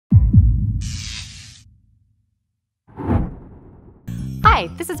Hi,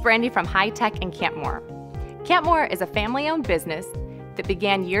 this is Brandy from Hi-Tec and Campmor. Campmor is a family-owned business that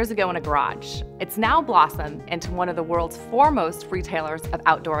began years ago in a garage. It's now blossomed into one of the world's foremost retailers of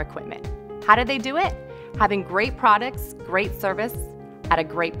outdoor equipment. How did they do it? Having great products, great service, at a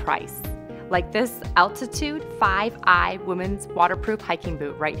great price. Like this Altitude 5i women's waterproof hiking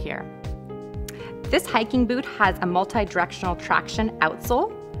boot right here. This hiking boot has a multi-directional traction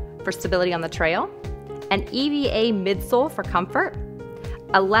outsole for stability on the trail, an EVA midsole for comfort,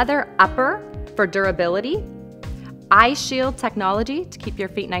 a leather upper for durability, eye shield technology to keep your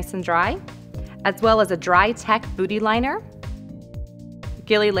feet nice and dry, as well as a Dry-Tec booty liner,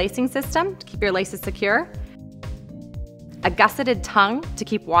 ghillie lacing system to keep your laces secure, a gusseted tongue to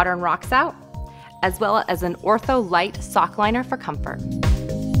keep water and rocks out, as well as an ortho light sock liner for comfort.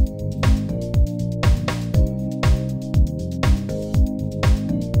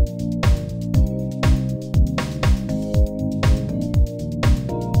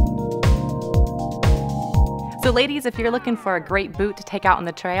 So ladies, if you're looking for a great boot to take out on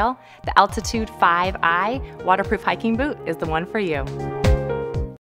the trail, the Altitude 5i waterproof hiking boot is the one for you.